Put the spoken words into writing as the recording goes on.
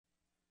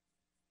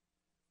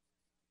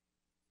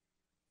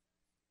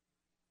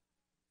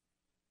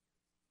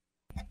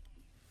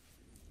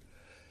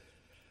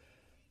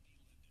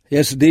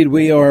Yes, indeed.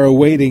 We are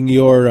awaiting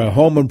your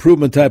home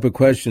improvement type of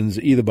questions,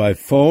 either by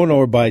phone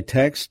or by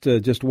text.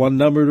 Just one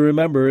number to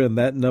remember, and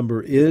that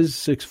number is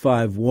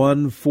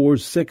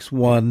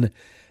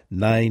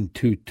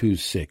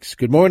 651-461-9226.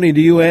 Good morning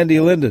to you, Andy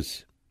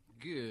Lindis.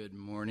 Good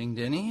morning,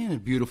 Denny. A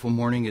beautiful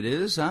morning it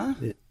is, huh?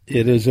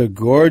 It is a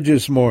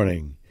gorgeous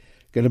morning.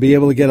 Going to be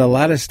able to get a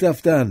lot of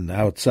stuff done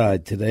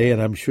outside today,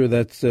 and I'm sure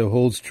that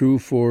holds true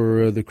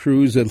for the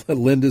crews at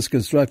Lindis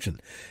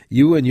Construction.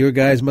 You and your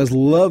guys must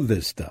love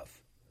this stuff.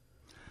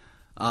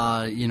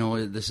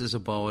 This is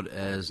about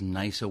as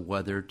nice a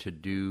weather to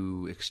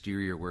do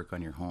exterior work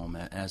on your home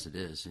as it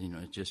is.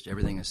 It's just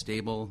everything is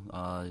stable.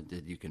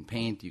 You can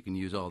paint, you can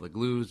use all the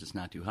glues. It's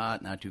not too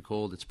hot, not too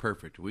cold. It's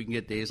perfect. We can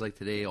get days like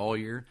today all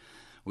year.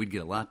 We'd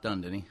get a lot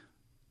done, Denny.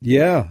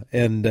 Yeah,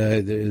 and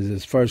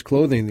as far as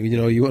clothing,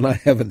 you and I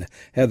haven't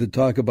had to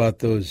talk about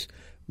those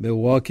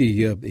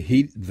Milwaukee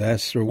heat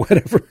vests or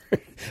whatever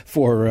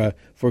for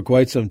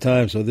quite some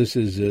time. So this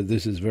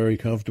is very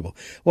comfortable.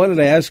 Wanted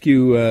to ask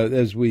you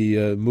as we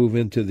move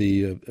into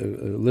the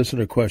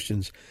listener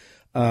questions,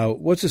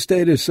 what's the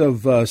status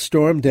of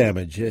storm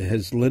damage?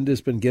 Has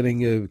Lindis been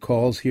getting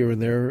calls here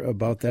and there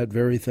about that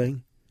very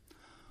thing?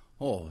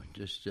 Oh,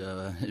 just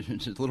a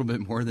little bit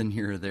more than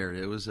here or there.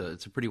 It's a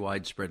pretty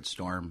widespread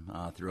storm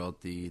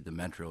throughout the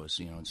metro. It's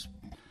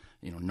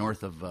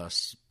north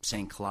of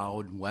St.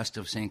 Cloud, west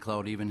of St.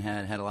 Cloud even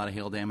had a lot of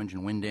hail damage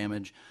and wind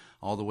damage,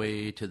 all the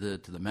way to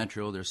the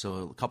metro. There's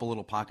a couple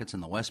little pockets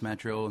in the west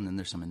metro, and then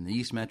there's some in the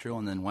east metro,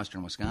 and then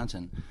western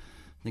Wisconsin. I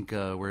think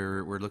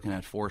we're looking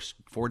at four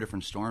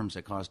different storms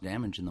that caused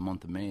damage in the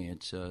month of May.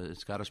 It's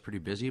got us pretty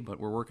busy, but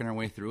we're working our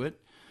way through it.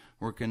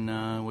 Working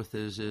with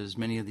as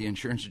many of the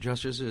insurance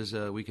adjusters as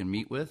we can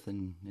meet with,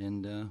 and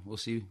we'll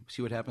see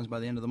what happens by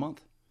the end of the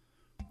month.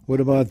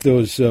 What about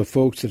those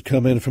folks that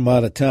come in from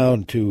out of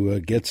town to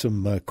get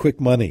some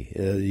quick money?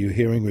 You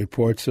hearing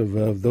reports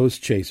of those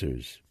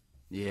chasers?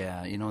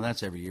 Yeah,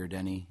 that's every year,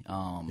 Denny.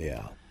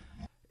 Yeah.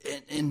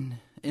 And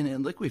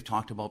like we've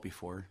talked about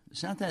before,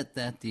 it's not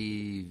that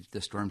the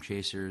storm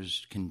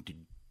chasers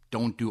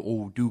don't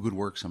do good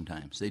work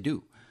sometimes. They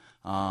do.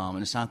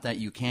 And it's not that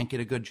you can't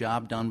get a good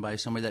job done by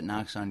somebody that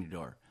knocks on your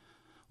door.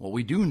 What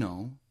we do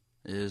know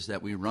is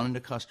that we run into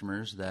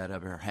customers that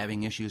are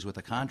having issues with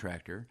a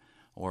contractor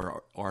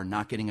or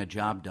not getting a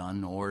job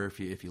done, or if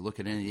you look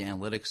at any of the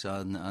analytics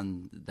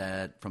on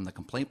that from the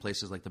complaint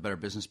places like the Better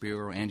Business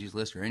Bureau, Angie's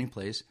List, or any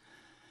place,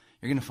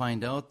 you're going to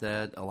find out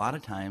that a lot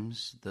of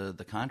times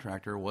the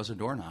contractor was a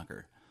door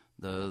knocker.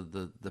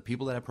 The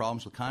people that have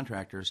problems with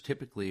contractors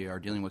typically are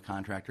dealing with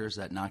contractors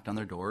that knocked on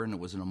their door and it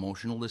was an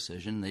emotional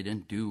decision. They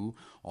didn't do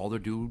all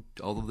of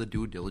the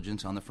due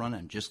diligence on the front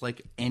end. Just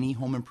like any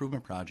home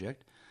improvement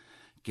project,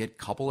 get a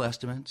couple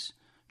estimates,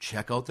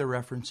 check out their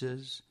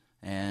references,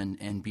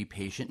 and be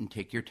patient and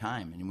take your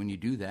time. And when you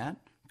do that,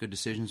 good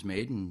decisions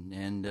made,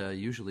 and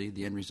usually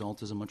the end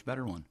result is a much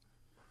better one.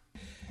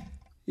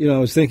 I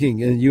was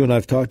thinking, and you and I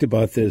have talked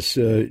about this,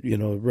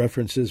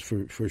 references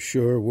for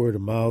sure, word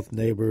of mouth,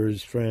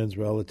 neighbors, friends,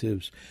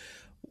 relatives.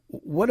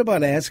 What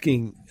about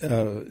asking,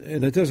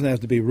 and it doesn't have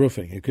to be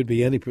roofing, it could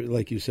be any,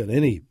 like you said,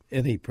 any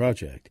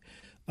project,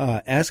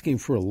 asking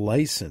for a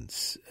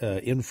license,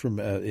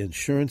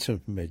 insurance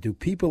information. Do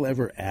people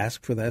ever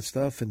ask for that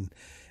stuff?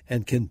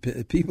 And can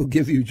people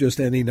give you just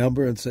any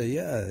number and say,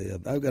 yeah,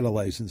 I've got a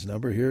license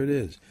number, here it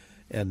is,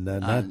 and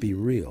not be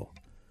real?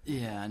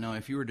 Yeah, no.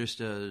 If you were just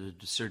to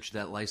search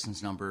that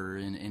license number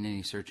in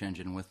any search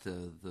engine with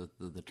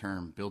the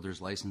term builder's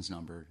license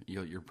number,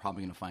 you're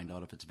probably going to find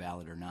out if it's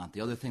valid or not.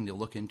 The other thing to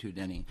look into,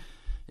 Denny,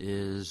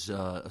 is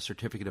a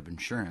certificate of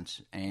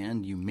insurance,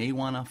 and you may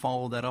want to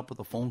follow that up with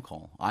a phone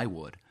call. I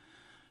would.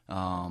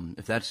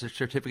 If that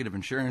certificate of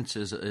insurance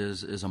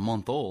is a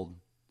month old,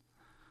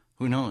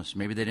 who knows?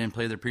 Maybe they didn't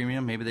pay their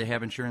premium. Maybe they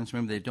have insurance.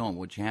 Maybe they don't.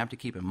 What you have to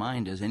keep in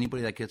mind is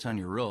anybody that gets on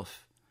your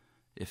roof,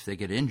 if they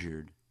get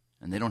injured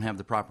and they don't have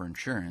the proper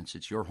insurance,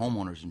 it's your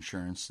homeowner's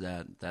insurance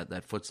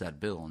that foots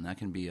that bill, and that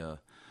can be a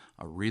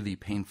really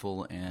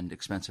painful and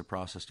expensive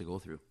process to go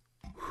through.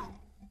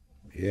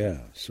 Yeah,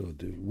 so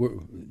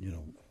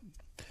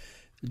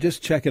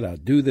just check it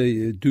out. Do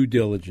the due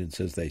diligence,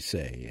 as they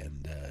say,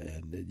 and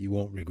you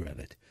won't regret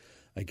it.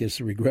 I guess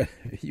you regret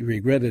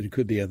it. It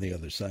could be on the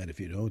other side if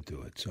you don't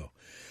do it. So,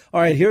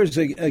 all right, here's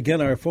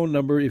again our phone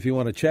number if you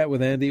want to chat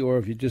with Andy, or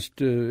if you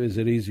just is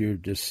it easier,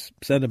 just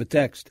send him a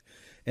text.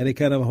 Any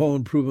kind of home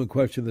improvement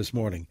question this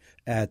morning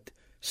at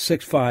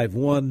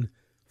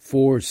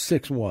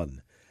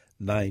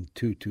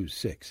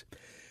 651-461-9226.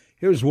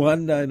 Here's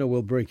one. I know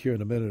we'll break here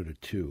in a minute or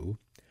two.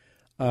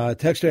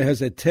 Texter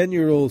has a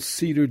 10-year-old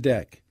cedar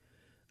deck.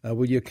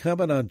 Will you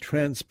comment on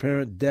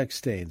transparent deck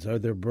stains? Are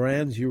there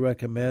brands you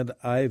recommend?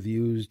 I've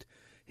used,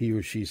 he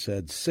or she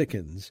said,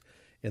 Sickens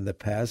in the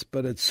past,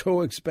 but it's so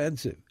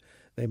expensive.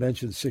 They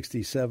mentioned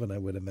 $67. I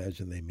would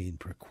imagine they mean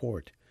per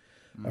quart,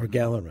 or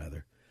gallon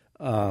rather.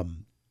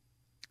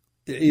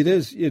 It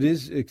is,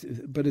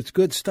 but it's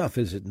good stuff,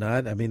 is it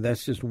not? I mean,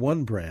 that's just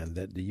one brand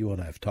that you and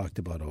I have talked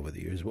about over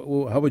the years.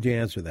 How would you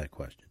answer that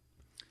question?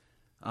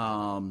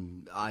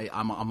 I'm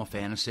a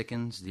fan of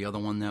Sikkens. The other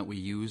one that we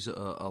use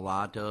a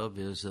lot of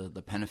is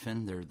the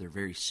Penafin. They're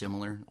very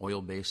similar,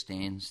 oil-based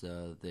stains.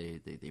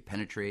 They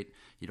penetrate.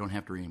 You don't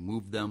have to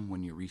remove them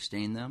when you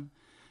restain them.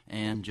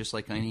 And just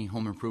like any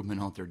home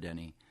improvement out there,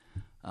 Denny,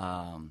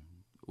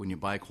 when you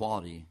buy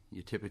quality,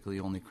 you typically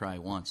only cry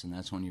once, and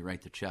that's when you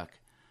write the check.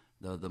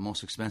 The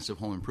most expensive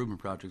home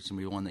improvement project is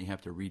going to be one that you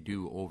have to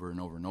redo over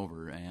and over and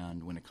over.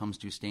 And when it comes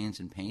to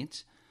stains and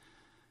paints,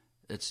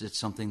 it's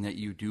something that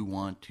you do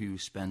want to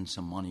spend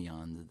some money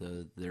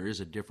on. There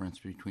is a difference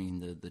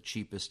between the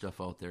cheapest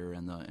stuff out there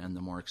and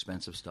the more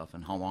expensive stuff,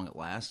 and how long it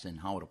lasts and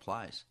how it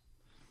applies.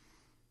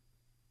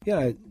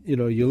 Yeah,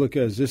 you look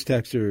as this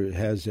texter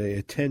has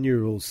a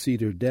 10-year-old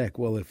cedar deck.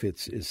 Well, if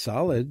it's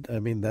solid, I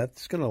mean,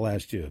 that's going to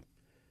last you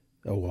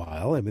a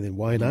while. I mean, then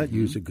why not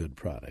use a good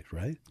product,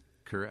 right?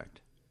 Correct.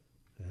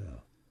 Yeah.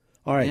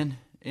 All right.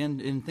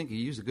 And think you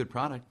use a good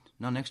product.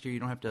 Now, next year you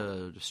don't have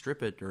to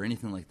strip it or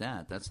anything like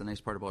that. That's the nice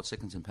part about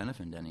Sikkens and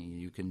Penafin, Denny.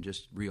 You can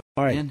just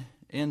All right.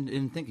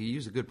 And think you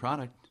use a good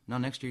product. Now,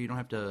 next year you don't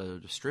have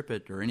to strip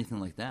it or anything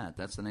like that.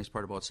 That's the nice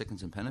part about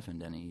Sikkens and Penafin,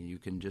 Denny. You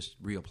can just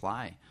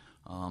reapply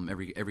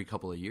every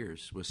couple of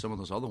years. With some of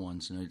those other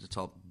ones, it's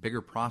a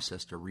bigger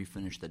process to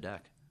refinish the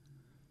deck.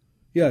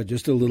 Yeah,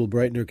 just a little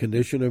brightener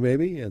conditioner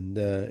maybe, and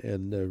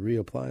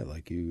reapply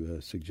like you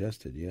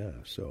suggested. Yeah,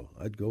 so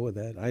I'd go with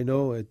that. I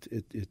know it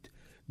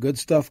good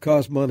stuff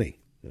costs money.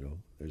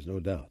 There's no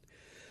doubt.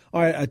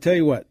 All right, I tell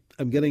you what,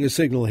 I'm getting a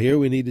signal here.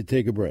 We need to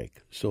take a break.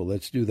 So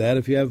let's do that.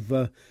 If you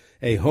have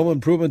a home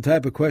improvement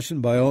type of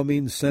question, by all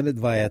means, send it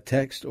via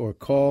text or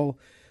call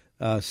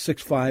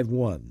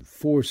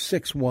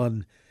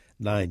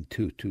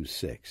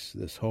 651-461-9226.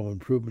 This home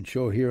improvement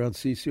show here on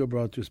CCO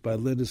brought to us by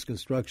Lindis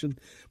Construction.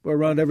 We're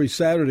around every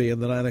Saturday in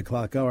the 9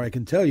 o'clock hour. I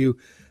can tell you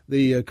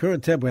the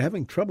current temp, we're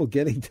having trouble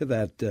getting to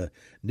that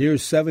near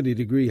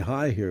 70-degree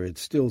high here.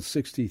 It's still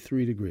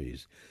 63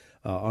 degrees.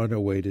 On our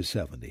way to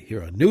 70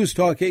 here on News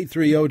Talk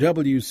 830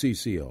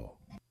 WCCO.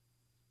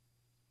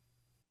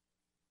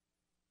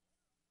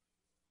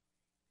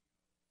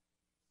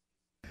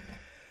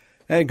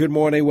 And good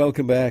morning.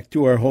 Welcome back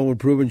to our Home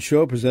Improvement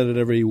Show, presented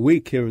every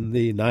week here in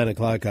the 9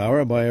 o'clock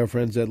hour by our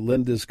friends at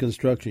Lindis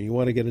Construction. You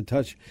want to get in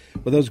touch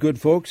with those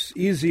good folks?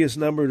 Easiest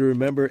number to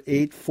remember,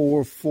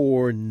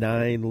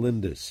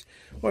 844-9-LINDIS.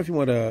 Or if you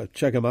want to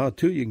check them out,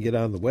 too, you can get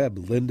on the web,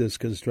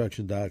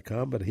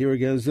 lindisconstruction.com. But here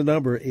again is the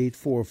number,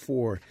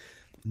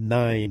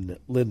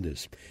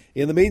 844-9-LINDIS.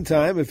 In the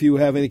meantime, if you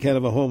have any kind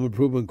of a home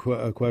improvement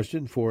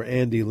question for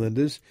Andy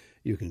Lindis,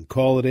 you can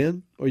call it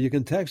in or you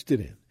can text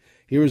it in.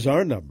 Here's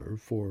our number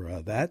for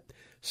that,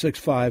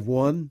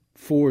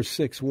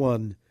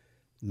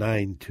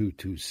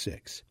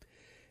 651-461-9226.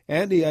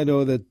 Andy, I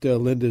know that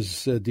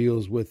Lindis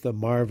deals with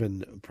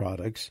Marvin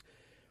products.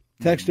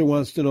 Texter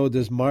wants to know,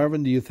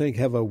 do you think,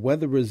 have a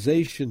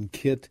weatherization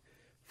kit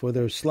for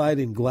their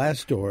sliding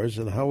glass doors,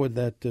 and how would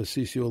that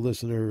CCO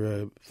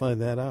listener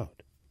find that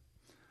out?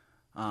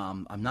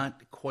 I'm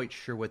not quite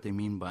sure what they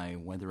mean by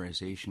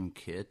weatherization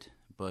kit,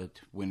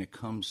 but when it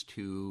comes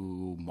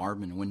to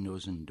Marvin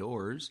windows and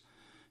doors,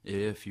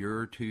 if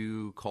you're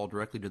to call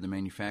directly to the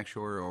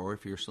manufacturer, or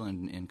if you're still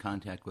in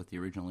contact with the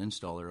original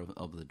installer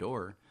of the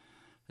door,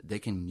 they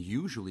can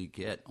usually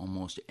get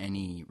almost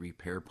any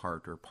repair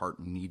part or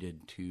part needed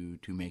to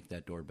make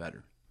that door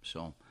better.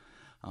 So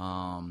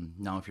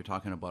now if you're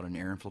talking about an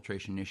air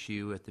infiltration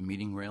issue at the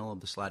meeting rail of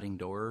the sliding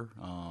door,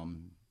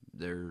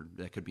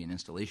 that could be an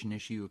installation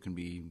issue. It can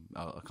be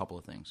a couple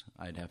of things.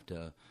 I'd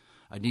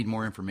need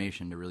more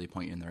information to really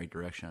point you in the right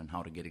direction on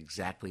how to get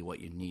exactly what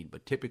you need.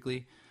 But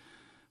typically,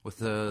 with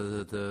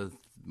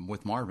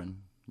with Marvin,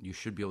 you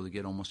should be able to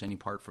get almost any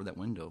part for that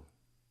window.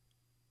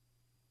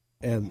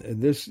 And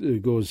this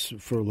goes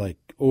for like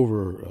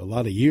over a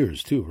lot of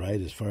years too,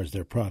 right? As far as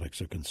their products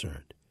are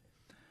concerned.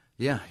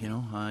 Yeah,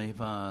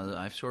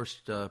 I've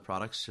sourced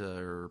products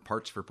or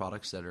parts for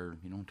products that are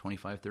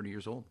 25, 30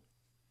 years old.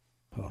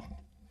 Oh.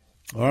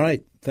 All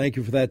right. Thank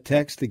you for that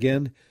text.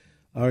 Again,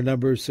 our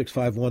number is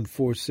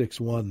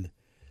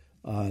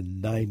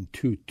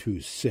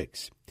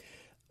 651-461-9226.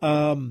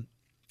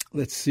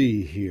 Let's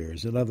see here.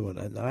 There's another one.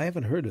 And I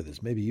haven't heard of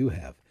this. Maybe you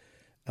have.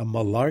 A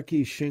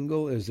Malarkey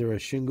shingle. Is there a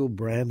shingle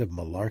brand of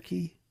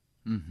Malarkey?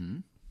 Mm-hmm.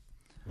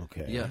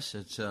 Okay. Yes,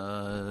 it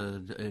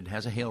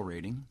has a hail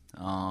rating.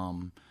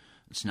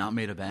 It's not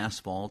made of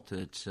asphalt.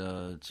 It's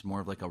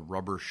more of like a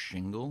rubber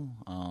shingle.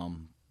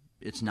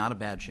 It's not a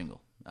bad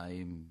shingle.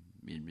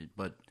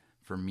 But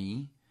for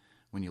me,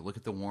 when you look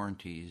at the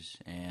warranties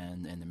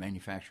and the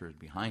manufacturers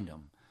behind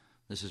them,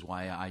 this is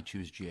why I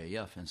choose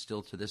GAF. And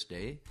still to this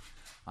day,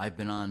 I've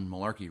been on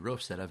Malarkey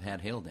roofs that have had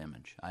hail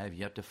damage. I have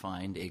yet to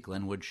find a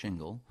Glenwood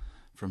shingle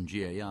from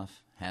GAF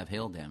have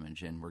hail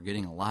damage. And we're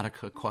getting a lot of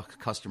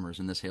customers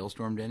in this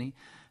hailstorm, Denny,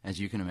 as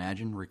you can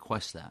imagine,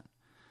 request that.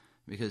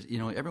 Because,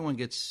 everyone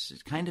gets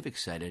kind of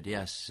excited.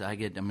 Yes, I'm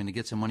going to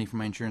get some money from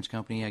my insurance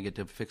company. I get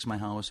to fix my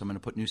house. I'm going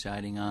to put new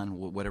siding on,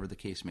 whatever the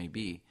case may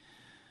be.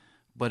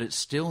 but it's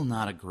still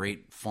not a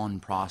great, fun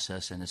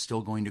process, and it's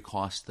still going to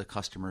cost the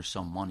customer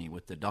some money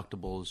with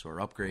deductibles or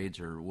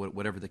upgrades or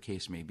whatever the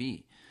case may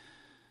be.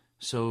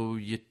 So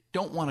you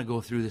don't want to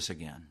go through this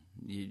again.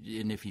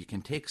 And if you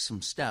can take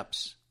some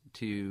steps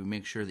to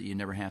make sure that you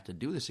never have to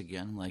do this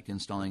again, like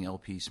installing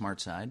LP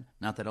SmartSide,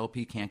 not that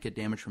LP can't get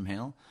damage from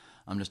hail.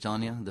 I'm just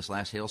telling you, this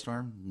last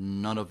hailstorm,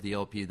 none of the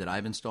LP that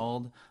I've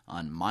installed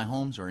on my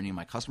homes or any of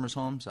my customers'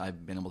 homes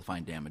I've been able to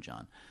find damage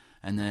on.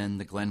 And then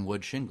the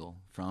Glenwood shingle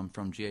from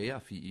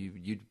GAF.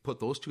 You put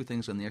those two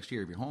things on the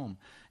exterior of your home,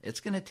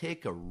 it's going to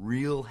take a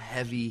real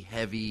heavy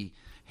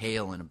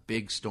hail and a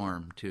big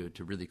storm to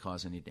really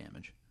cause any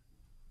damage.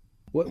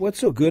 What's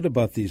so good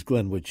about these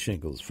Glenwood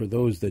shingles? For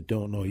those that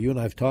don't know, you and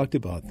I've talked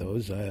about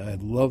those. I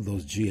love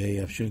those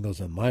GAF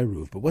shingles on my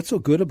roof. But what's so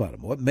good about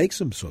them? What makes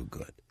them so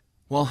good?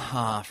 Well,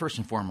 first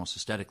and foremost,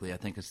 aesthetically, I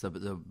think it's the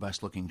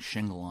best-looking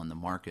shingle on the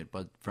market.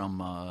 But from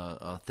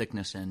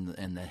thickness and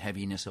the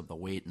heaviness of the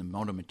weight and the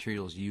amount of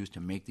materials used to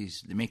make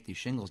these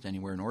shingles,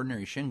 anywhere an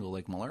ordinary shingle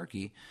like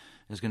Malarkey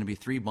is going to be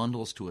 3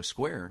 bundles to a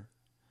square.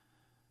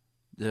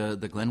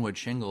 The Glenwood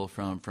shingle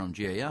from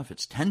GAF,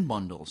 it's 10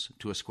 bundles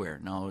to a square.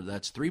 Now,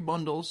 that's 3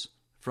 bundles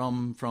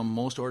from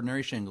most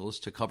ordinary shingles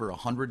to cover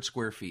 100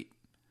 square feet,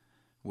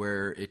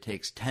 where it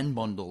takes 10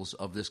 bundles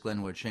of this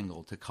Glenwood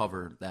shingle to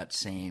cover that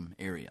same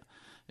area.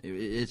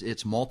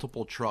 It's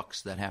multiple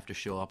trucks that have to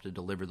show up to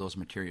deliver those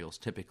materials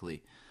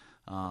typically.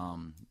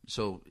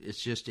 So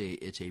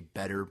it's a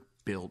better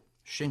built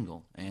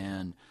shingle.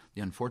 And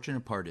the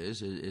unfortunate part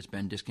is it's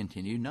been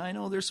discontinued. Now, I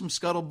know there's some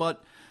scuttlebutt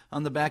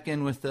on the back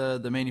end with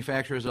the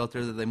manufacturers out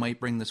there that they might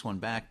bring this one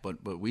back,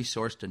 but we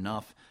sourced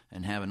enough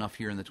and have enough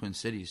here in the Twin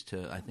Cities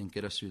to, I think,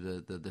 get us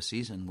through the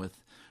season with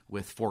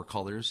 4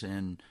 colors.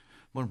 And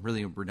well,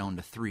 really, we're down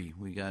to 3.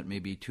 We got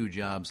maybe 2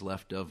 jobs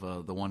left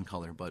of the 1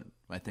 color, but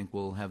I think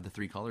we'll have the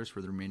 3 colors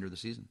for the remainder of the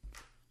season.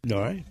 All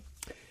right.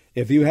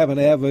 If you happen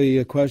to have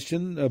a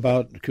question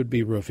about, could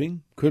be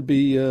roofing, could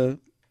be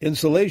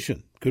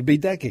insulation, could be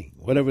decking,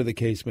 whatever the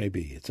case may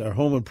be, it's our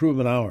Home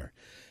Improvement Hour.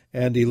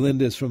 Andy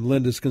Lindis from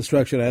Lindis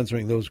Construction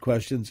answering those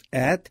questions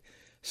at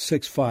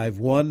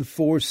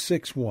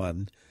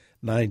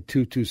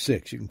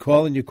 651-461-9226. You can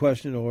call in your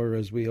question, or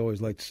as we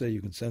always like to say, you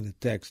can send a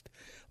text,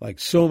 like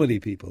so many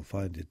people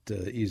find it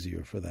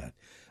easier for that.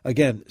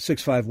 Again,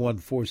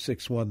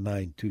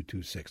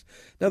 651-461-9226.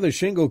 Another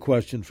shingle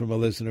question from a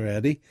listener,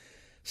 Andy.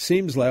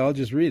 Seems like, I'll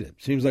just read it.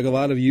 Seems like a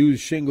lot of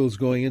used shingles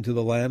going into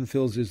the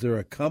landfills. Is there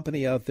a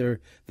company out there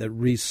that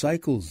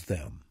recycles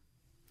them?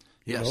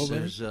 Yes,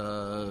 there's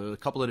a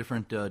couple of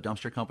different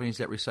dumpster companies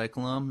that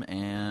recycle them,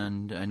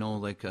 and I know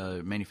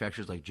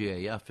manufacturers like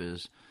GAF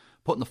is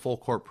putting the full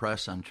court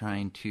press on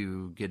trying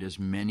to get as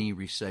many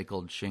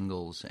recycled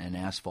shingles and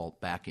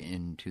asphalt back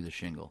into the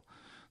shingle.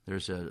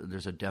 There's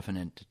a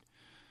definite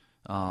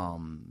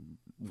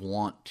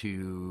want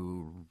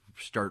to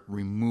start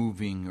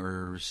removing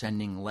or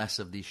sending less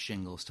of these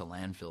shingles to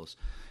landfills.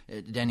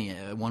 Denny,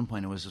 at one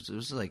point it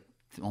was like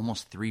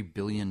almost 3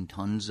 billion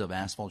tons of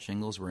asphalt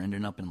shingles were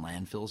ending up in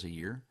landfills a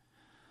year.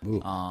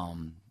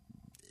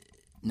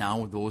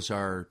 Now those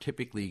are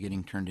typically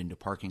getting turned into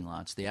parking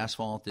lots. The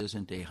asphalt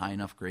isn't a high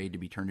enough grade to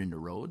be turned into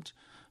roads,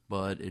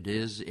 but it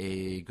is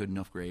a good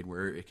enough grade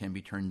where it can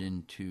be turned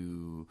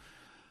into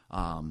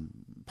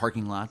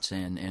parking lots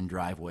and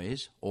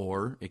driveways,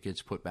 or it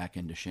gets put back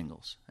into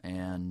shingles.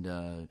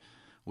 And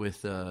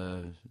with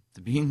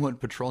being what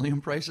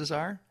petroleum prices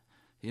are,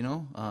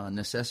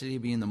 necessity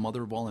being the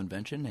mother of all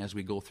invention, as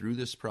we go through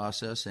this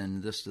process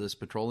and this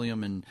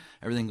petroleum and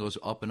everything goes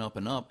up and up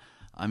and up,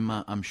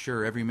 I'm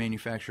sure every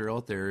manufacturer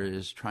out there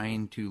is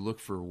trying to look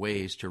for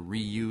ways to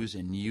reuse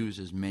and use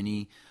as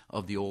many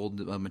of the old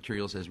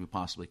materials as we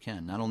possibly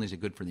can. Not only is it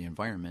good for the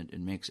environment,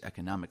 it makes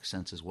economic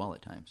sense as well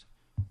at times.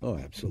 Oh,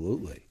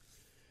 absolutely.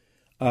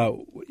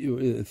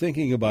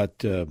 Thinking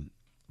about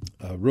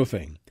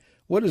roofing,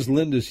 what does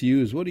Lindis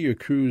use? What do your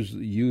crews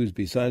use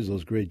besides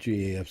those great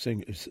GAF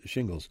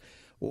shingles?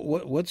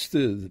 What's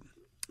the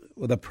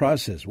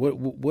process?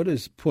 What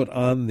is put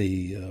on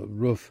the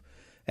roof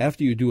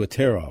after you do a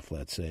tear off,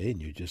 let's say,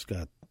 and you just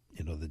got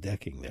the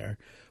decking there?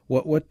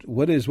 What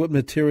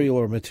material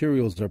or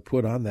materials are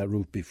put on that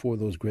roof before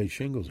those great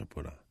shingles are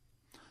put on?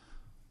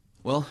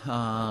 Well,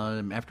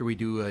 after we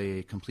do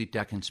a complete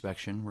deck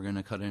inspection, we're going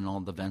to cut in all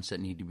the vents that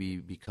need to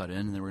be cut in,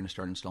 and then we're going to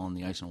start installing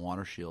the ice and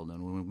water shield.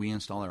 And when we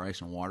install our ice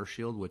and water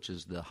shield, which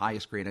is the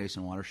highest grade ice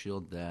and water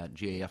shield that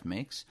GAF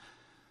makes,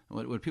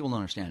 what people don't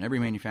understand, every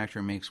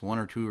manufacturer makes 1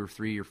 or 2 or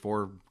 3 or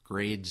 4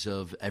 grades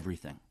of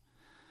everything.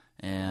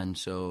 And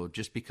so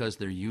just because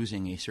they're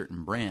using a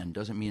certain brand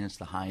doesn't mean it's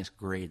the highest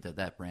grade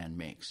that brand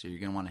makes. So you're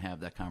going to want to have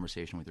that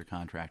conversation with your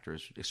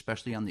contractors,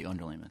 especially on the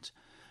underlayments.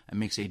 It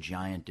makes a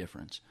giant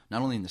difference,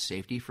 not only in the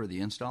safety for the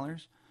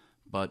installers,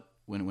 but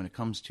when it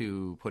comes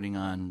to putting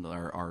on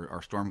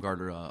our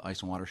StormGuard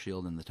ice and water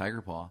shield and the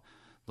Tiger Paw,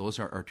 those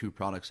are 2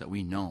 products that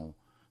we know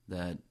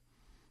that,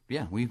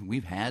 yeah,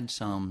 we've had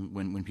some,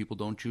 when people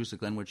don't choose the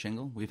Glenwood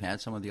shingle, we've had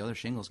some of the other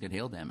shingles get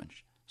hail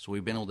damaged. So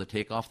we've been able to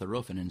take off the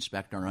roof and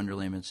inspect our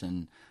underlayments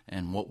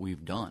and what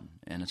we've done.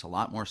 And it's a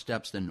lot more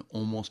steps than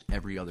almost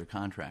every other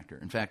contractor.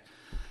 In fact,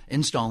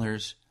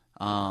 installers,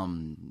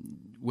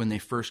 when they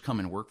first come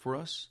and work for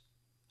us,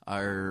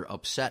 are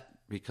upset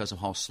because of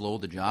how slow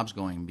the job's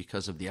going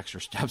because of the extra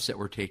steps that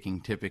we're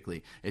taking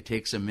typically. It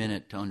takes a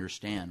minute to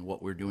understand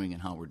what we're doing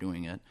and how we're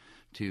doing it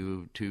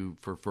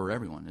for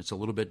everyone. It's a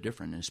little bit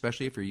different, and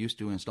especially if you're used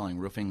to installing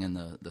roofing in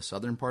the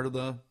southern part of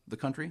the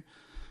country.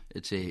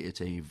 It's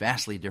a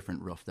vastly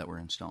different roof that we're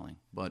installing.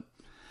 But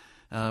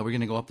we're going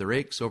to go up the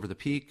rakes over the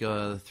peak,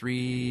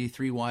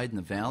 three wide in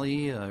the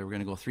valley. We're going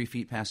to go 3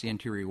 feet past the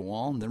interior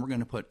wall, and then we're going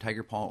to put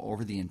Tiger Paw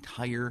over the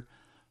entire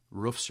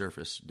roof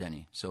surface,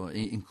 Denny, so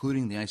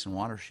including the ice and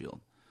water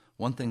shield.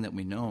 One thing that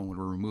we know when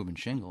we're removing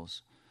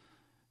shingles,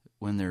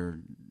 when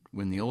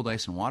the old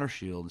ice and water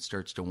shield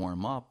starts to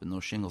warm up and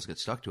those shingles get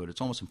stuck to it,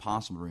 it's almost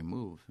impossible to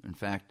remove. In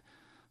fact,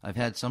 I've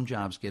had some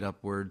jobs get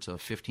upwards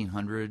of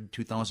 $1,500,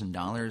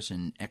 $2,000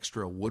 in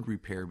extra wood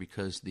repair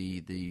because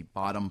the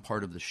bottom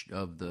part of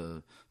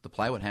the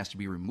plywood has to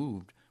be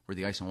removed where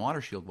the ice and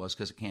water shield was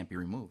because it can't be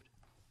removed.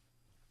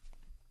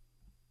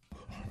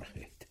 All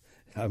right.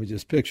 I was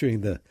just picturing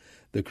the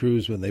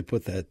crews when they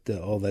put that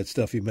all that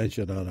stuff you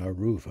mentioned on our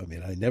roof. I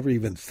mean, I never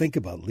even think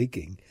about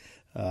leaking.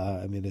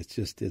 I mean, it's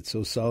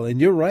so solid. And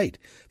you're right.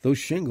 Those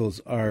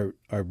shingles are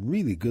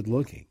really good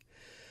looking.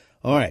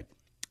 All right.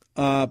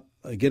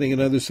 Getting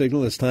another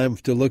signal. It's time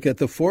to look at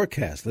the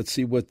forecast. Let's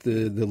see what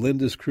the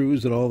Lindus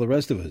crews and all the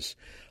rest of us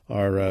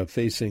are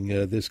facing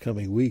this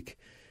coming week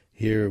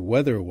here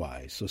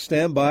weather-wise. So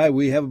stand by.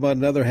 We have about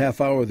another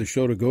half hour of the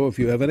show to go. If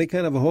you have any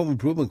kind of a home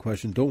improvement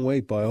question, don't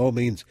wait. By all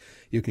means,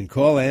 you can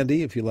call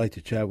Andy if you'd like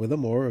to chat with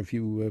him, or if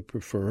you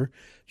prefer,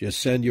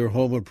 just send your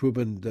home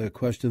improvement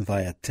question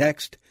via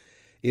text.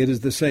 It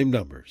is the same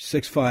number,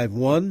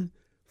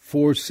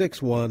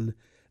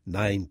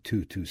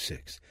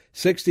 651-461-9226.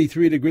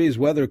 63 degrees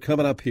weather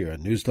coming up here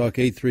on News Talk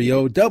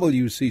 830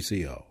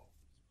 WCCO.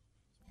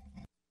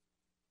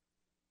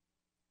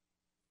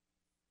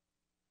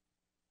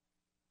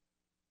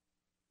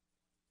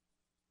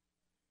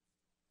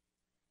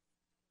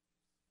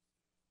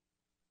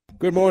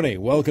 Good morning.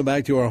 Welcome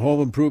back to our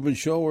Home Improvement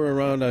Show. We're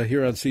around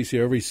here on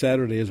CCO every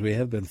Saturday, as we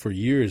have been for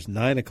years,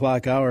 9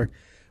 o'clock hour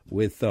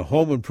with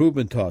Home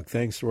Improvement Talk.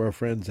 Thanks to our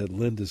friends at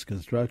Lindus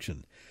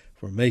Construction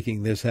for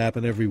making this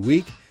happen every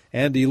week.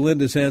 Andy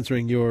Lindus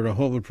answering your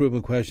home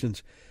improvement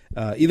questions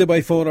either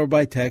by phone or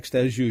by text,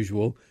 as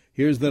usual.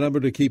 Here's the number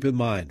to keep in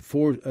mind,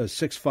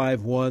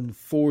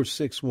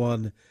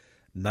 651-461-9226,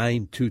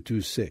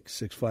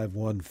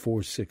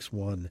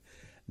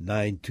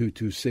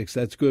 651-461-9226.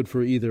 That's good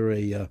for either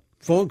a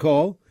phone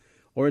call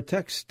or a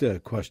text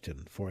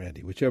question for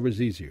Andy, whichever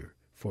is easier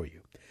for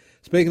you.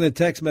 Speaking of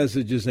text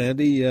messages,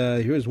 Andy,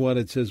 here's one.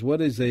 It says,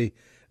 what is a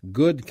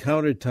good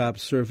countertop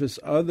surface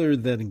other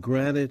than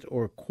granite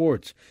or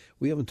quartz?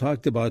 We haven't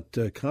talked about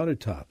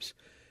countertops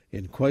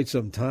in quite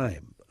some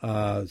time.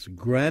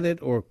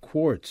 Granite or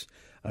quartz?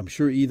 I'm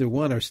sure either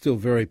one are still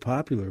very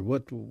popular.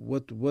 What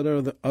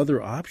are the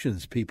other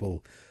options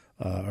people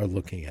are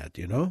looking at,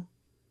 do you know?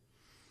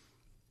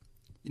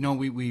 You know,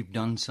 we've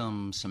done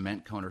some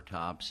cement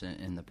countertops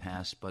in the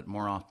past, but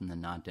more often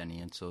than not,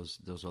 Denny, it's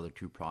those other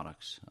two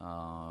products.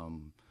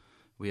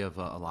 We have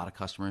a lot of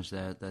customers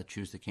that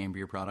choose the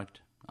Cambria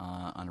product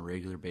on a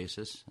regular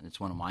basis.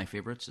 It's one of my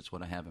favorites. It's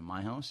what I have in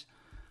my house.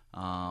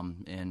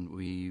 And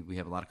we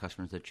have a lot of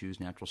customers that choose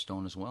natural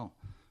stone as well,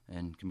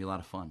 and it can be a lot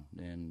of fun,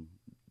 and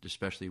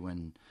especially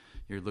when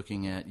you're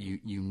looking at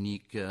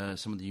unique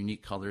some of the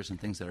unique colors and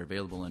things that are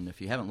available. And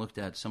if you haven't looked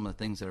at some of the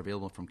things that are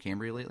available from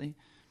Cambria lately,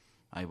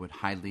 I would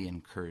highly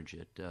encourage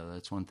it.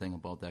 That's one thing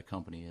about that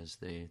company is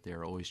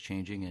they're always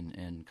changing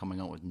and coming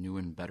out with new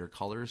and better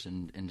colors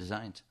and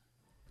designs.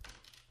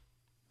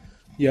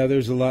 Yeah,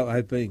 there's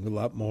I think a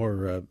lot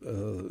more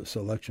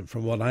selection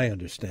from what I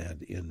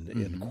understand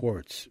in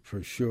quartz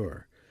for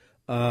sure.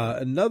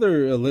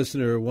 Another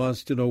listener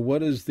wants to know,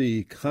 what is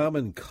the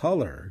common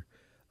color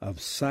of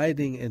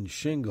siding and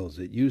shingles?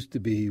 It used to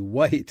be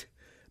white,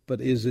 but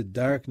is it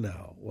dark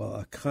now? Well,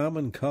 a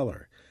common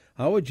color.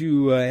 How would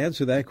you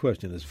answer that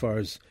question as far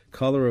as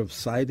color of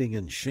siding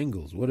and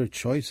shingles? What are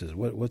choices?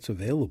 What's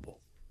available?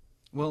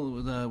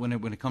 Well, when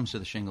it comes to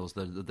the shingles,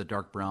 the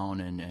dark brown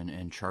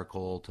and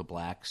charcoal to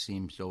black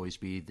seems to always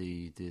be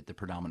the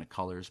predominant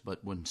colors.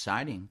 But when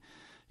siding,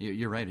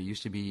 you're right. It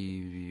used to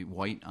be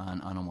white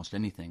on almost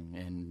anything.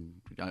 And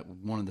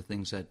one of the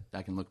things that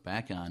I can look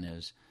back on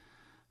is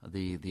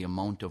the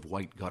amount of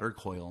white gutter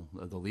coil,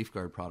 the leaf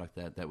guard product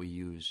that we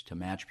use to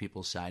match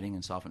people's siding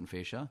and soffit and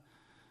fascia.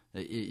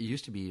 It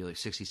used to be like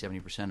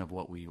 60-70% of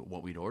what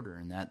we'd order,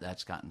 and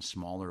that's gotten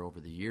smaller over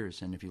the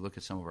years. And if you look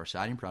at some of our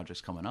siding projects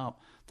coming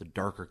up, the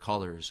darker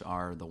colors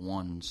are the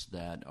ones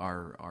that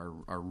are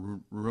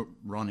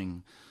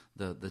running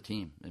the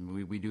team.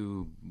 And we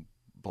do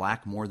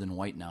black more than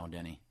white now,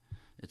 Denny.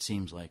 It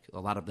seems like a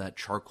lot of that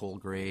charcoal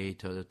gray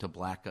to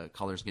black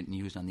colors getting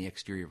used on the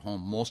exterior of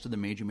home. Most of the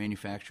major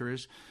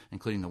manufacturers,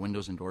 including the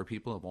windows and door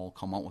people, have all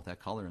come out with that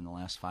color in the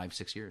last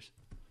 5-6 years.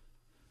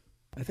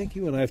 I think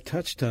you and I have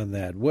touched on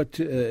that. What,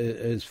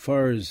 as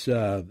far as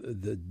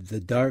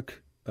the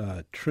dark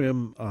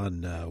trim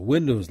on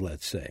windows,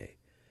 let's say,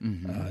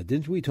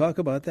 didn't we talk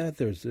about that?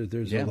 There's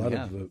a lot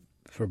of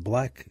for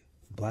black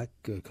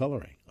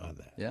coloring on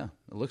that. Yeah,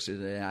 it looks.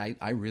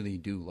 I really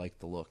do like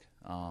the look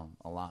a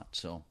lot.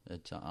 So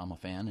I'm a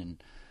fan,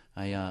 and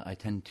I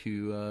tend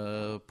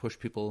to push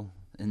people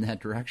in that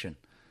direction.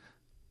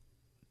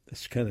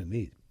 That's kind of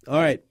neat. All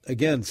right.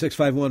 Again,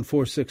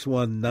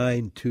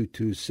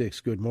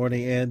 651-461-9226. Good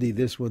morning, Andy.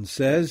 This one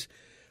says,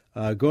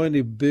 going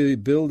to be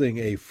building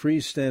a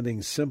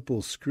freestanding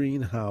simple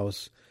screen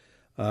house.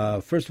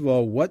 First of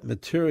all, what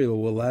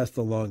material will last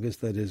the longest?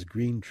 That is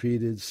green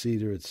treated,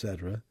 cedar,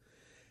 etc.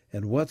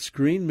 And what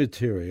screen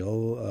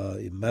material,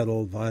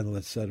 metal, vinyl,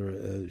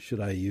 etc.,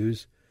 should I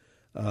use?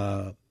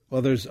 Well,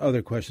 there's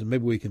other questions.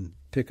 Maybe we can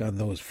pick on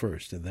those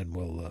first, and then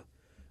we'll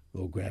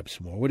grab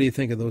some more. What do you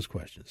think of those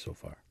questions so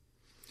far?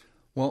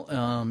 Well,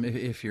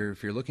 if you're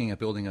looking at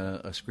building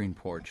a screen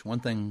porch, one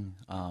thing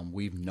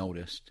we've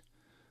noticed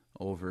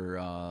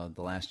over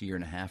the last year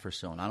and a half or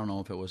so, and I don't know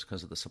if it was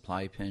because of the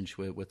supply pinch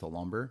with the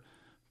lumber,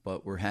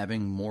 but we're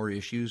having more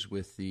issues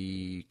with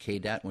the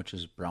KDAT, which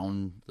is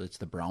brown. It's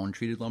the brown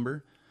treated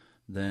lumber,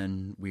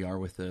 than we are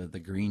with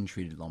the green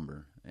treated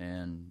lumber.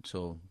 And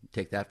so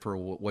take that for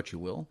what you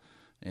will,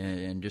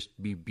 and just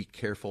be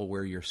careful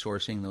where you're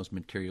sourcing those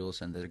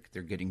materials and that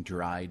they're getting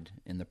dried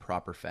in the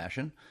proper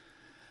fashion.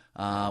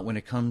 When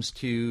it comes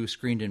to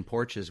screened-in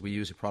porches, we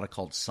use a product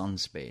called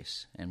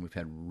Sunspace, and we've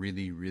had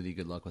really, really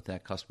good luck with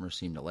that. Customers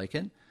seem to like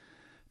it.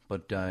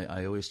 But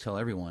I always tell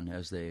everyone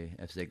as they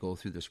go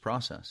through this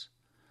process,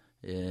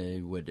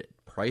 would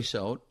price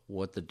out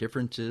what the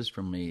difference is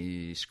from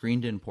a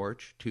screened-in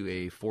porch to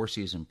a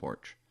four-season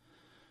porch.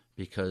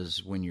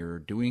 Because when you're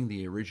doing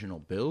the original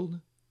build,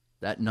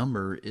 that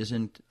number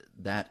isn't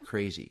that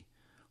crazy.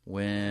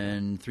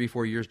 When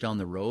 3-4 years down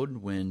the road,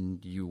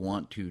 when you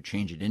want to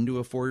change it into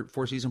a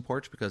four-season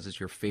porch because it's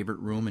your favorite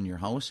room in your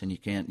house and you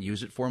can't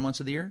use it 4 months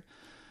of the year,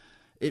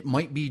 it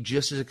might be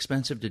just as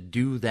expensive to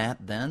do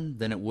that then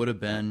than it would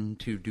have been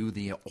to do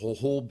the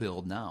whole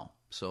build now.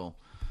 So,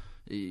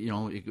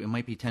 it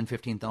might be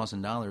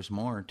 $10,000-$15,000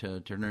 more to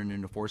turn it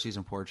into a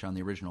four-season porch on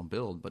the original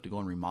build, but to go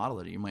and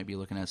remodel it, you might be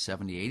looking at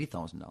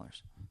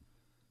 $70,000-$80,000.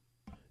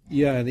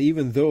 Yeah, and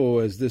even though,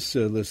 as this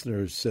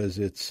listener says,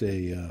 it's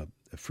a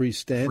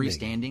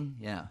freestanding,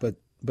 yeah.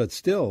 But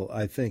still,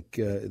 I think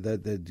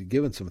that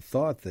given some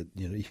thought that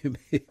you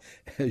may,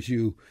 as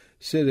you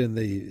sit in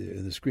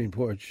the screen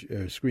porch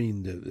or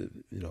screened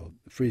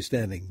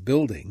freestanding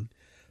building,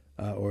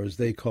 or as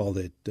they called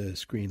it,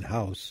 screen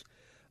house,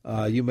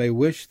 you may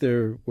wish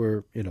there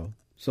were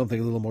something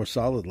a little more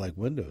solid like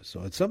windows.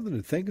 So it's something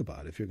to think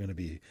about if you're going to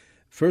be,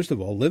 first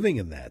of all, living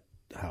in that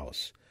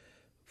house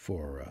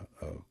for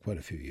quite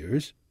a few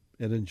years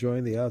and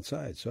enjoying the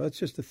outside. So it's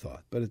just a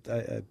thought. But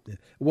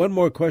one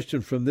more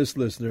question from this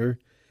listener,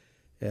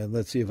 and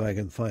let's see if I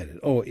can find it.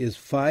 Oh, is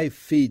 5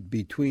 feet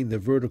between the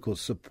vertical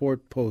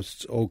support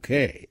posts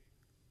okay?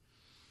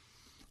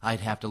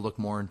 I'd have to look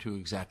more into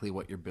exactly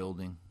what you're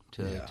building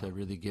to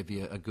really give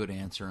you a good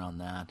answer on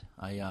that.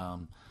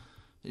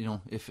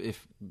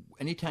 If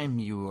anytime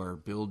you are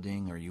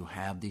building or you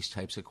have these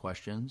types of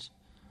questions,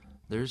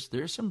 there's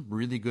some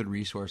really good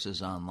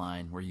resources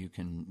online where you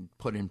can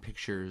put in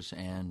pictures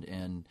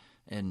and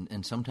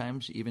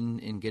sometimes even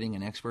in getting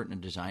an expert and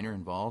a designer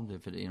involved,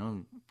 if it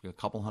a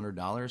couple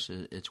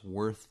 $100, it's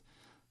worth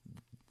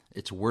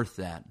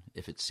that.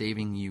 If it's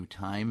saving you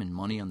time and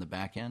money on the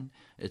back end,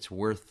 it's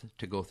worth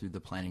to go through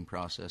the planning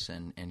process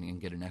and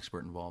get an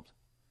expert involved.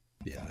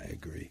 Yeah, I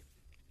agree.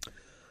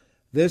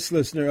 This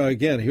listener,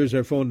 again, here's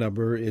our phone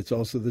number. It's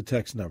also the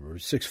text number,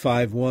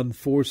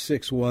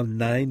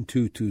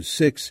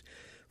 651-461-9226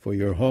 for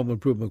your home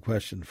improvement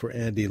question for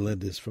Andy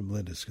Lindis from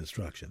Lindis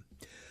Construction.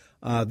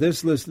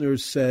 This listener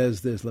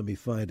says this, let me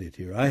find it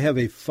here. I have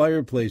a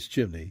fireplace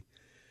chimney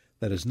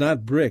that is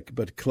not brick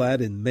but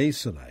clad in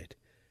masonite,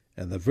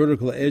 and the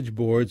vertical edge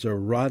boards are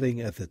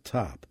rotting at the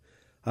top.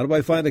 How do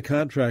I find a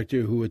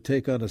contractor who would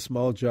take on a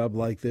small job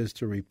like this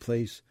to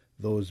replace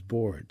those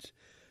boards?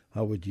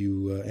 How would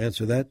you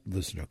answer that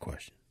listener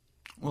question?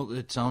 Well,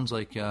 it sounds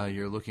like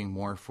you're looking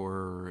more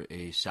for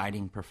a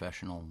siding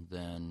professional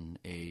than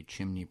a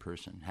chimney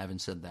person. Having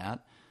said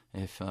that,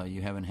 if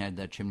you haven't had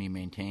that chimney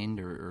maintained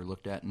or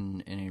looked at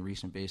in a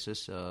recent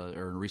basis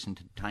or a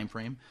recent time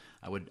frame,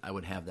 I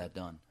would have that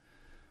done.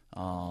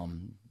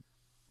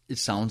 It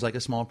sounds like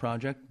a small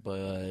project,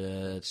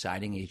 but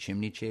siding a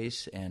chimney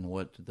chase and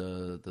what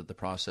the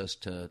process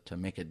to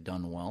make it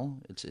done well,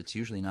 it's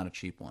usually not a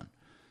cheap one.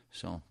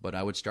 So, but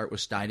I would start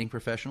with siding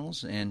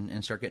professionals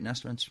and start getting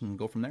estimates and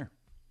go from there.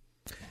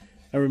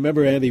 I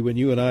remember, Andy, when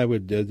you and I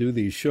would do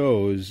these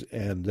shows,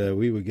 and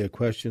we would get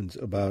questions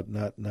about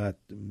not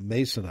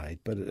masonite,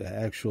 but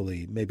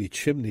actually maybe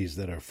chimneys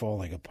that are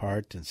falling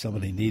apart and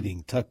somebody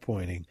needing tuck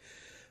pointing,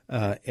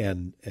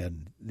 and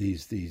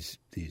these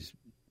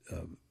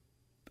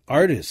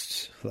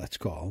artists, let's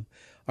call them,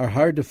 are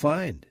hard to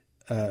find.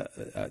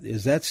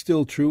 Is that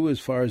still true as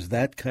far as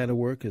that kind of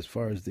work, as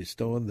far as the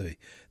stone,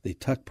 the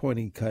tuck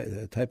pointing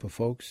type of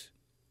folks?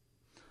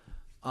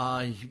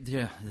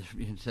 Yeah,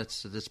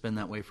 that's been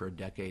that way for a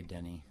decade,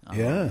 Denny.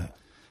 Yeah.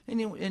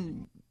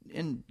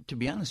 And to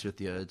be honest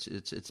with you,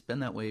 it's been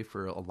that way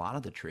for a lot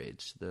of the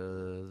trades.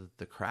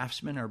 The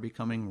craftsmen are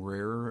becoming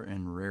rarer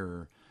and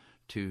rarer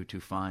to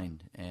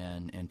find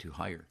and to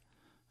hire.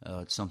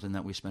 It's something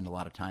that we spend a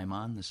lot of time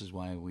on. This is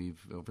why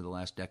over the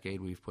last decade,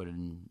 we've put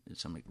in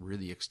some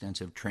really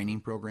extensive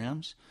training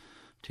programs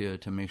to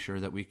make sure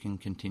that we can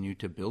continue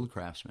to build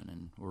craftsmen.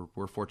 And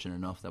we're fortunate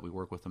enough that we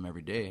work with them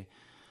every day.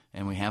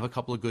 And we have a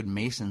couple of good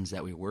masons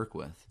that we work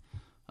with.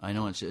 I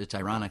know it's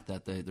ironic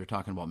that they're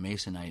talking about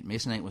masonite.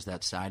 Masonite was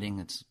that siding.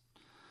 It's,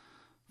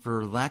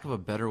 for lack of a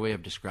better way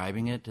of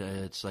describing it,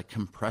 it's like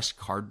compressed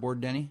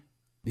cardboard, Denny.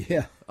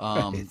 Yeah.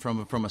 Right.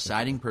 From a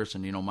siding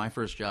person, my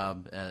first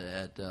job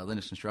at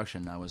Lindis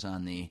Construction, I was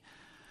on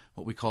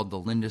what we called the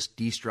Lindis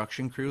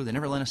destruction crew. They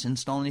never let us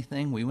install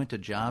anything. We went to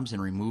jobs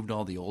and removed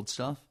all the old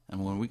stuff.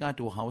 And when we got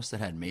to a house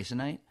that had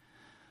masonite,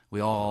 we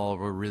all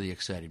were really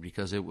excited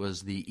because it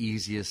was the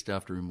easiest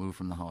stuff to remove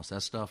from the house.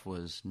 That stuff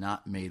was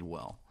not made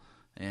well.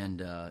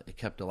 And it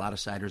kept a lot of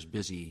siders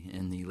busy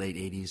in the late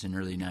 80s and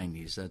early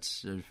 90s.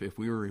 That's if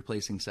we were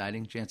replacing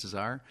siding, chances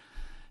are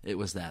it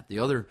was that.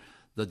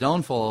 The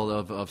downfall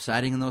of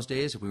siding in those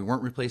days, if we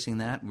weren't replacing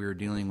that, we were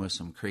dealing with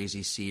some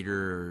crazy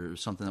cedar or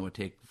something that would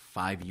take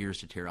 5 years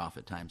to tear off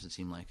at times, it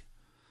seemed like.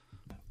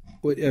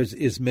 What,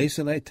 is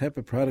masonite type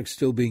of product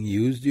still being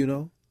used, you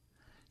know?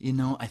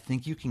 I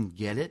think you can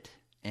get it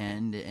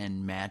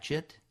and match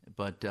it,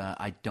 but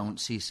I don't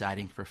see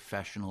siding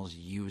professionals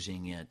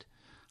using it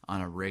on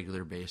a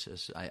regular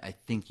basis. I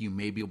think you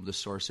may be able to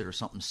source it or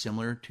something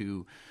similar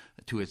to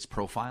its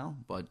profile,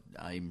 but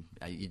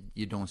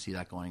you don't see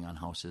that going on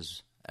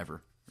houses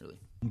ever, really.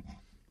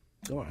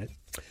 All right.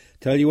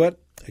 Tell you what,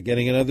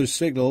 getting another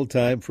signal,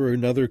 time for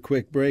another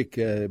quick break.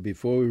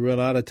 Before we run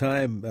out of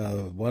time,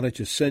 why don't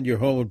you send your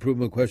home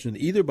improvement question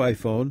either by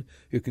phone.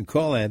 You can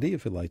call Andy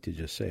if you'd like to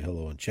just say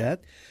hello and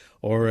chat,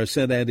 or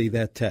send Andy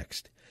that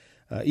text.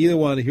 Either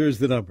one, here's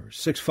the number,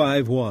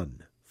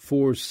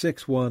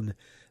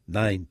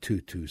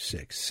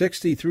 651-461-9226.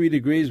 63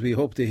 degrees. We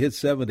hope to hit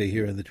 70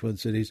 here in the Twin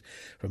Cities.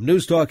 From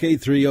News Talk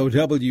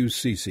 830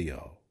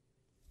 WCCO.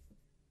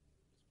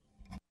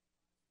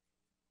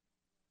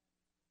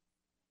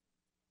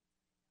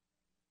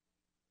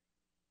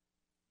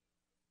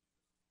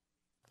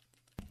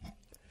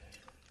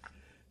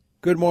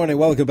 Good morning.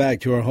 Welcome back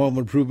to our Home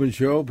Improvement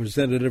Show,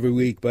 presented every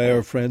week by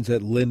our friends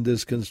at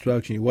Lindis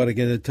Construction. You want to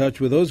get in touch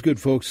with those good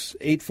folks,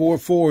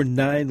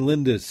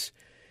 844-9-LINDIS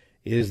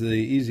is the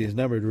easiest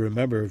number to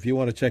remember. If you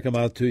want to check them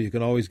out, too, you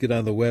can always get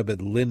on the web at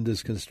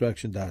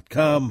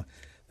lindisconstruction.com.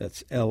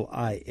 That's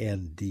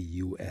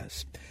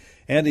Lindus.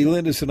 Andy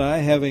Lindis and I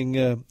having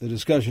a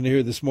discussion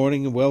here this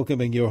morning and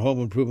welcoming your home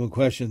improvement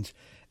questions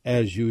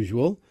as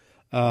usual.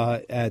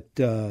 At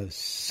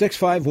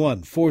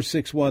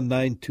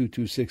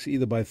 651-461-9226,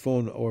 either by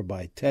phone or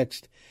by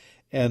text.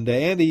 And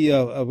Andy,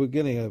 we're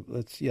getting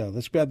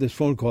let's grab this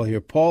phone call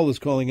here. Paul is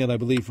calling in, I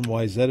believe, from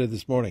Wayzata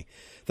this morning.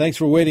 Thanks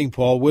for waiting,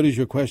 Paul. What is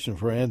your question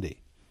for Andy?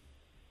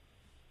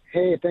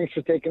 Hey, thanks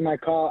for taking my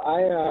call.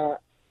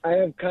 I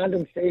have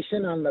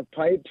condensation on the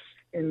pipes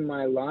in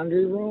my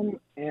laundry room,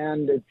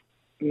 and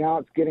now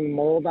it's getting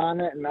mold on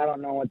it, and I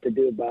don't know what to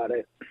do about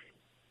it.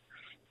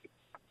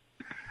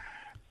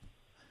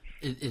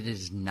 It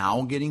is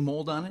now getting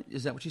mold on it?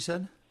 Is that what you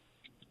said?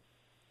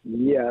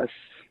 Yes.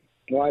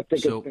 Well, I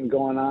think it's been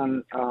going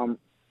on.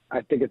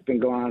 I think it's been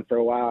going on for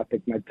a while. I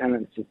think my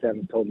tenants just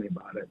haven't told me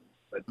about it.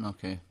 But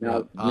okay.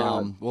 Now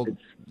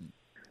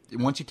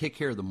once you take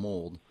care of the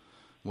mold,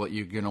 what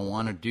you're going to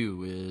want to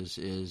do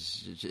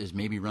is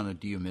maybe run a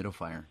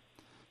dehumidifier.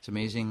 It's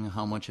amazing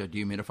how much a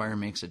dehumidifier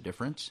makes a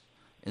difference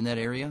in that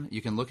area.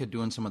 You can look at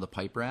doing some of the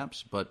pipe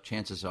wraps, but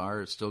chances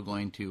are it's still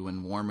going to,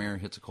 when warm air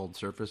hits a cold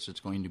surface, it's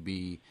going to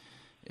be,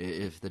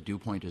 if the dew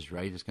point is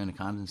right, it's going to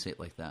condensate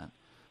like that.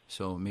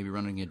 So maybe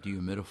running a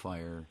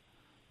dehumidifier.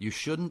 You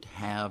shouldn't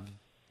have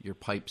your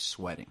pipes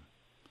sweating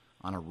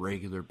on a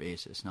regular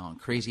basis. Now, on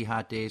crazy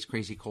hot days,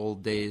 crazy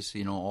cold days,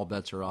 all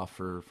bets are off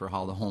for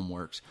how the home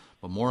works.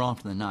 But more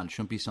often than not, it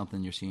shouldn't be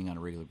something you're seeing on a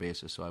regular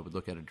basis. So I would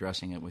look at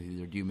addressing it with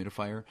either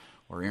dehumidifier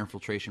or air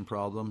infiltration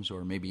problems,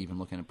 or maybe even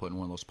looking at putting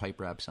one of those pipe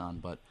wraps on.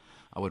 But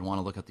I would want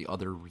to look at the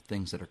other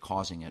things that are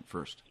causing it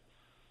first.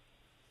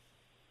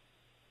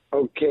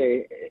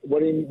 Okay.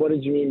 What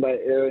did you mean by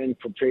air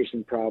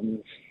infiltration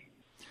problems?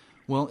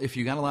 Well, if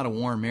you got a lot of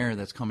warm air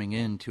that's coming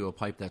into a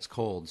pipe that's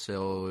cold,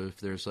 so if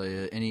there's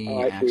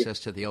any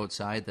access to the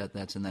outside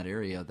that's in that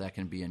area, that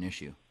can be an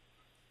issue.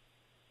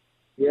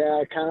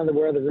 Yeah, kind of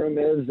where the room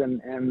is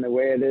and the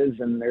way it is,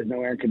 and there's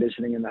no air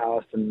conditioning in the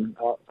house, and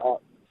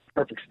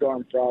perfect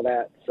storm for all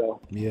that. So,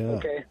 yeah.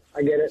 Okay,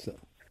 I get it.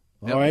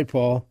 All right,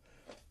 Paul.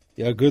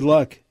 Yeah, good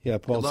luck. Yeah,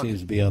 Paul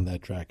seems to be on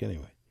that track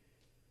anyway.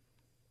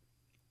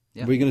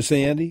 Yeah. Were you going to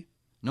say, Andy?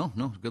 No,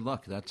 good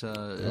luck. That's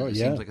it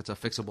seems like it's a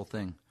fixable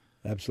thing.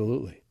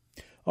 Absolutely.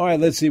 All right,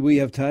 let's see. We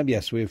have time.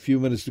 Yes, we have a few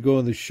minutes to go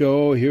in the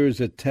show. Here's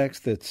a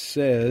text that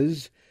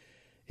says,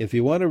 if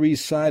you want to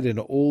re-side an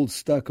old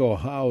stucco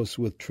house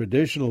with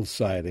traditional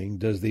siding,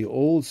 does the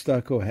old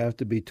stucco have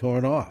to be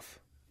torn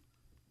off?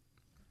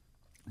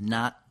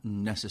 Not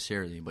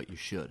necessarily, but you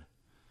should.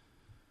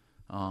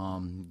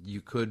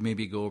 You could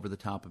maybe go over the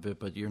top of it,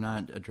 but you're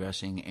not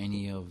addressing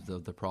any of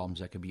the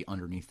problems that could be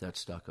underneath that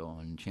stucco.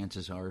 And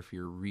chances are, if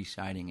you're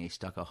re-siding a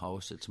stucco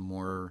house, it's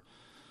more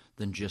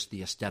than just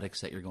the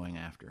aesthetics that you're going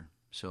after.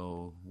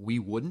 So we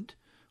wouldn't.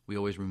 We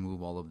always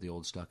remove all of the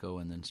old stucco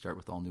and then start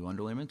with all new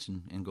underlayments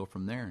and go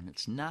from there. And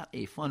it's not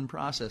a fun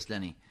process,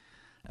 Denny,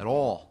 at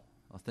all.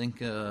 I think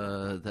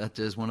that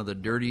is one of the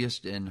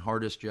dirtiest and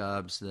hardest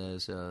jobs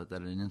that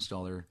an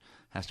installer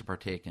has to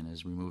partake in,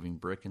 is removing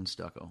brick and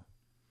stucco.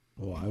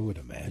 Oh, I would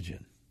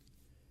imagine.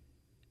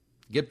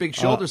 Get big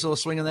shoulders, they'll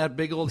swing in that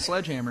big old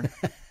sledgehammer.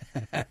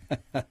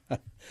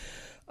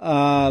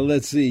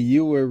 Let's see.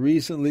 You were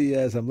recently,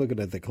 as I'm looking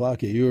at the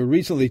clock here, you were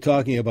recently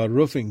talking about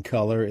roofing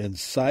color and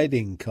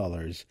siding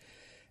colors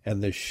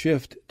and the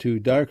shift to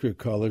darker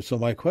colors. So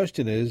my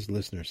question is,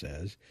 listener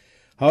says,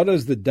 how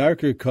does the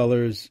darker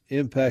colors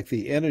impact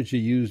the energy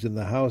used in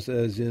the house,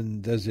 as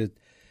in, does it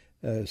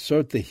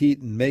sort the heat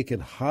and make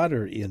it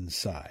hotter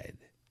inside?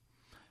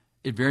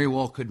 It very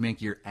well could make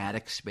your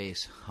attic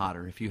space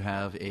hotter. If you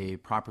have a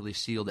properly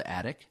sealed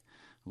attic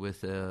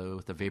with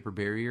a vapor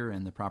barrier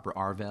and the proper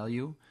R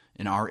value,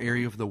 in our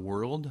area of the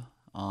world,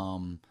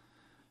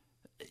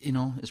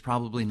 it's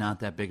probably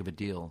not that big of a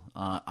deal.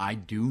 I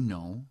do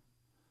know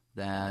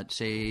that,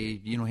 say,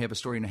 you have a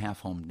story-and-a-half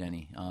home,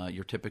 Denny,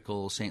 your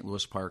typical St.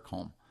 Louis Park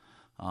home,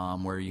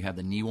 where you have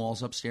the knee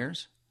walls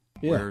upstairs,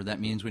 where that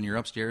means when you're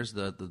upstairs,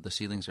 the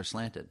ceilings are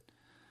slanted.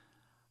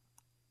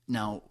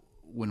 Now,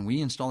 when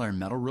we install our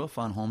metal roof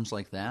on homes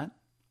like that,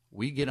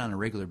 we get on a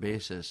regular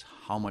basis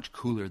how much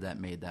cooler that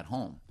made that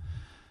home.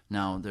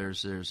 Now,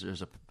 there's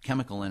a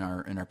chemical in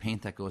our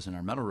paint that goes in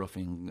our metal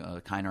roofing,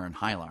 Kynar and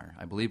Hylar.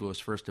 I believe it was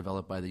first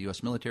developed by the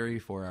U.S. military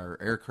for our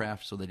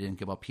aircraft so they didn't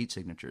give up heat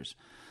signatures.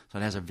 So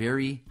it has a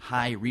very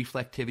high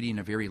reflectivity and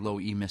a very low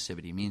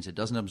emissivity. It means it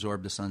doesn't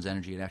absorb the sun's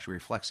energy, it actually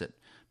reflects it,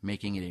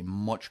 making it a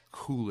much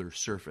cooler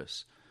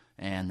surface.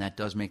 And that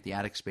does make the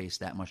attic space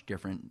that much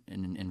different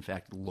and, in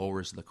fact,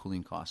 lowers the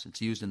cooling costs.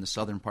 It's used in the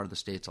southern part of the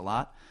states a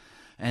lot.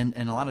 And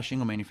a lot of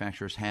shingle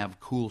manufacturers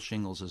have cool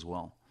shingles as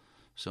well.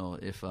 So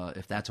if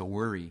that's a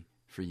worry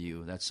for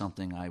you, that's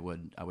something I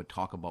would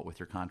talk about with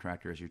your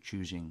contractor as you're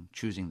choosing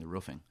the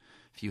roofing.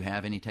 If you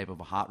have any type of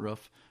a hot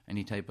roof,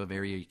 any type of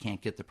area you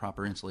can't get the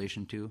proper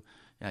insulation to,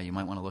 you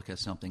might want to look at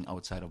something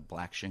outside of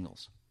black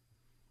shingles.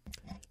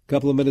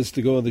 Couple of minutes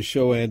to go on the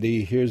show,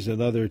 Andy. Here's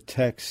another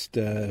text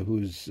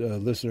who's a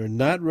listener,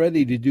 not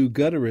ready to do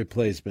gutter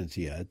replacements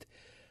yet.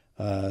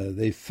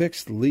 They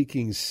fixed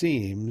leaking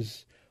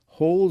seams,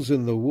 holes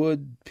in the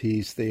wood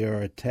piece they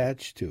are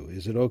attached to.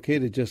 Is it okay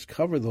to just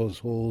cover those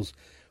holes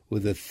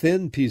with a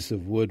thin piece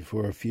of wood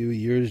for a few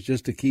years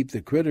just to keep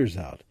the critters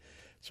out?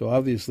 So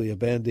obviously a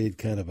Band-Aid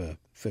kind of a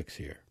fix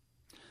here.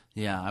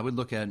 Yeah, I would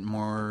look at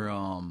more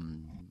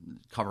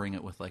covering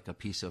it with like a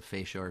piece of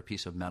fascia or a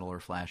piece of metal or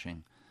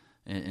flashing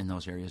in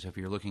those areas if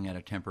you're looking at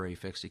a temporary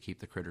fix to keep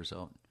the critters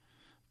out.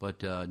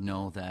 But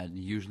know that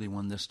usually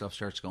when this stuff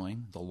starts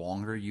going, the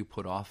longer you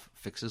put off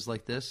fixes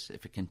like this,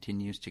 if it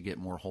continues to get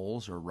more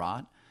holes or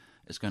rot,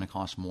 it's going to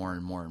cost more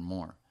and more and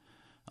more.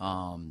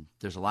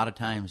 There's a lot of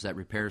times that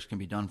repairs can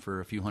be done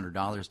for a few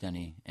 $100s,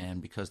 Denny,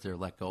 and because they're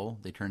let go,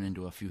 they turn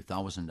into a few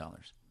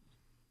 $1,000s.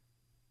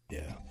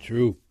 Yeah,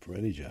 true for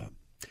any job.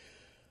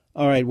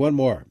 All right, one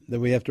more,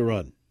 then we have to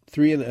run.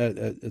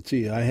 Let's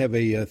see, I have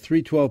a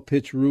 312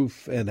 pitch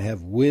roof and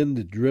have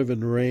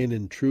wind-driven rain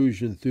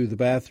intrusion through the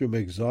bathroom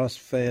exhaust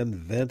fan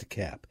vent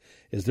cap.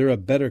 Is there a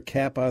better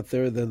cap out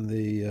there than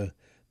the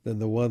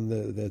one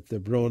that the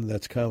Broen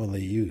that's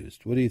commonly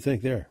used? What do you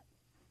think there?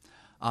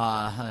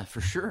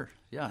 For sure,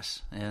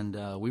 yes.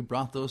 And we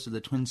brought those to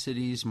the Twin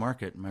Cities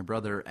market. My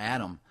brother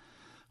Adam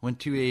went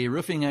to a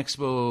roofing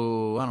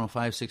expo,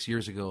 5-6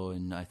 years ago,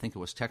 in I think it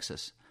was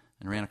Texas,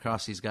 and ran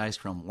across these guys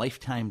from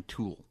Lifetime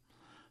Tool.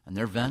 And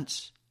their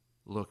vents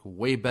look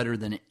way better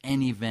than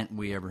any vent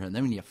we ever had.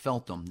 Then when you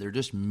felt them, they're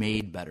just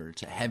made better.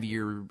 It's a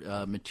heavier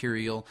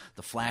material.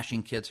 The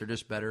flashing kits are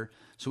just better.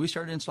 So we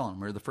started installing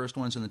them. We're the first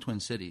ones in the Twin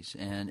Cities.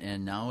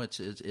 And now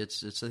it's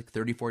like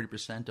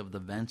 30-40% of the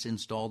vents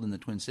installed in the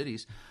Twin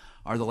Cities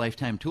are the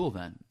Lifetime Tool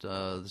vent.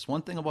 There's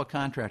one thing about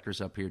contractors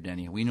up here,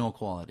 Denny. We know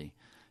quality.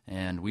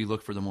 And we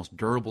look for the most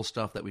durable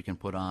stuff that we can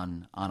put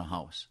on a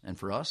house. And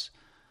for us,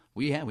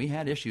 we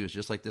had issues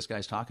just like this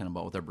guy's talking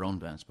about with our Broen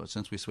vents, but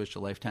since we switched to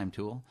Lifetime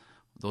Tool,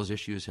 those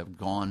issues have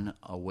gone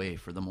away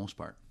for the most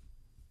part.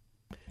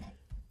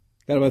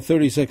 Got about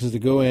 30 seconds to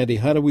go, Andy.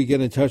 How do we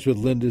get in touch with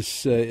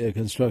Lindus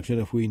Construction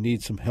if we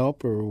need some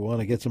help or want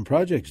to get some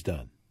projects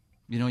done?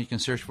 You can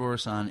search for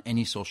us on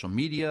any social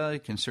media. You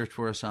can search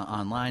for us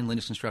online,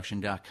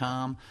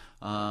 lindusconstruction.com,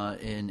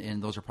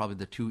 and those are probably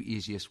the two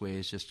easiest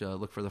ways. Just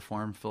look for the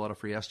form, fill out a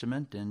free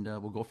estimate, and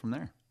we'll go from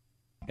there.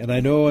 And I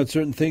know on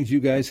certain things you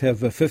guys have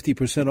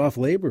 50% off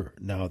labor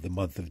now the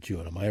month of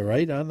June. Am I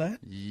right on that?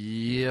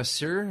 Yes,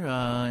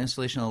 sir.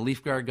 Installation of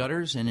leaf guard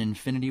gutters and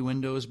Infinity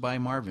Windows by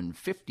Marvin.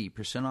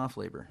 50% off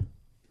labor.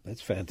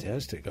 That's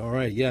fantastic. All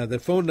right. Yeah, the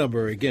phone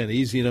number, again,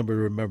 easy number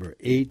to remember,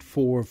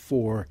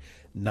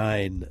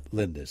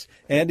 844-9-LINDAS.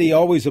 Andy,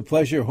 always a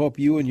pleasure. Hope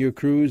you and your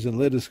crews and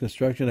Lindis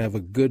Construction have a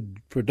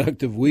good,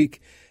 productive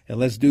week. And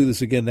let's do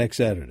this again next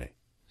Saturday.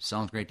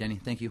 Sounds great,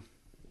 Denny. Thank you.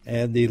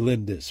 Andy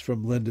Lindis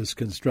from Lindis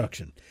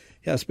Construction.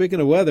 Yeah, speaking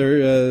of weather,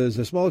 there's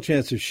a small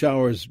chance of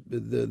showers.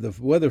 The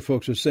weather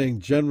folks are saying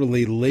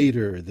generally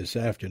later this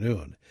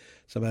afternoon.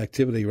 Some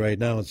activity right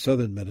now in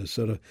southern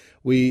Minnesota.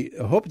 We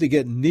hope to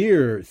get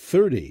near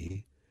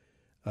 30.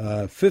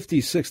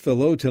 56 the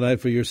low tonight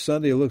for your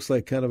Sunday. It looks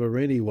like kind of a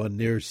rainy one,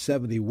 near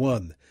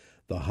 71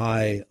 the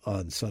high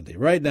on Sunday.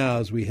 Right now,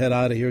 as we head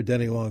out of here,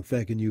 Denny Long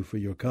thanking you for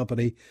your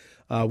company.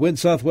 Wind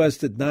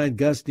southwest at 9,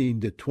 gusting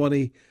to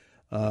 20.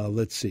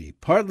 Let's see.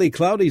 Partly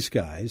cloudy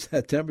skies.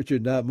 That temperature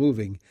not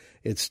moving.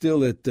 It's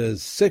still at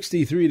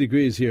 63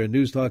 degrees here in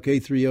News Talk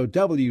 830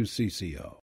 WCCO.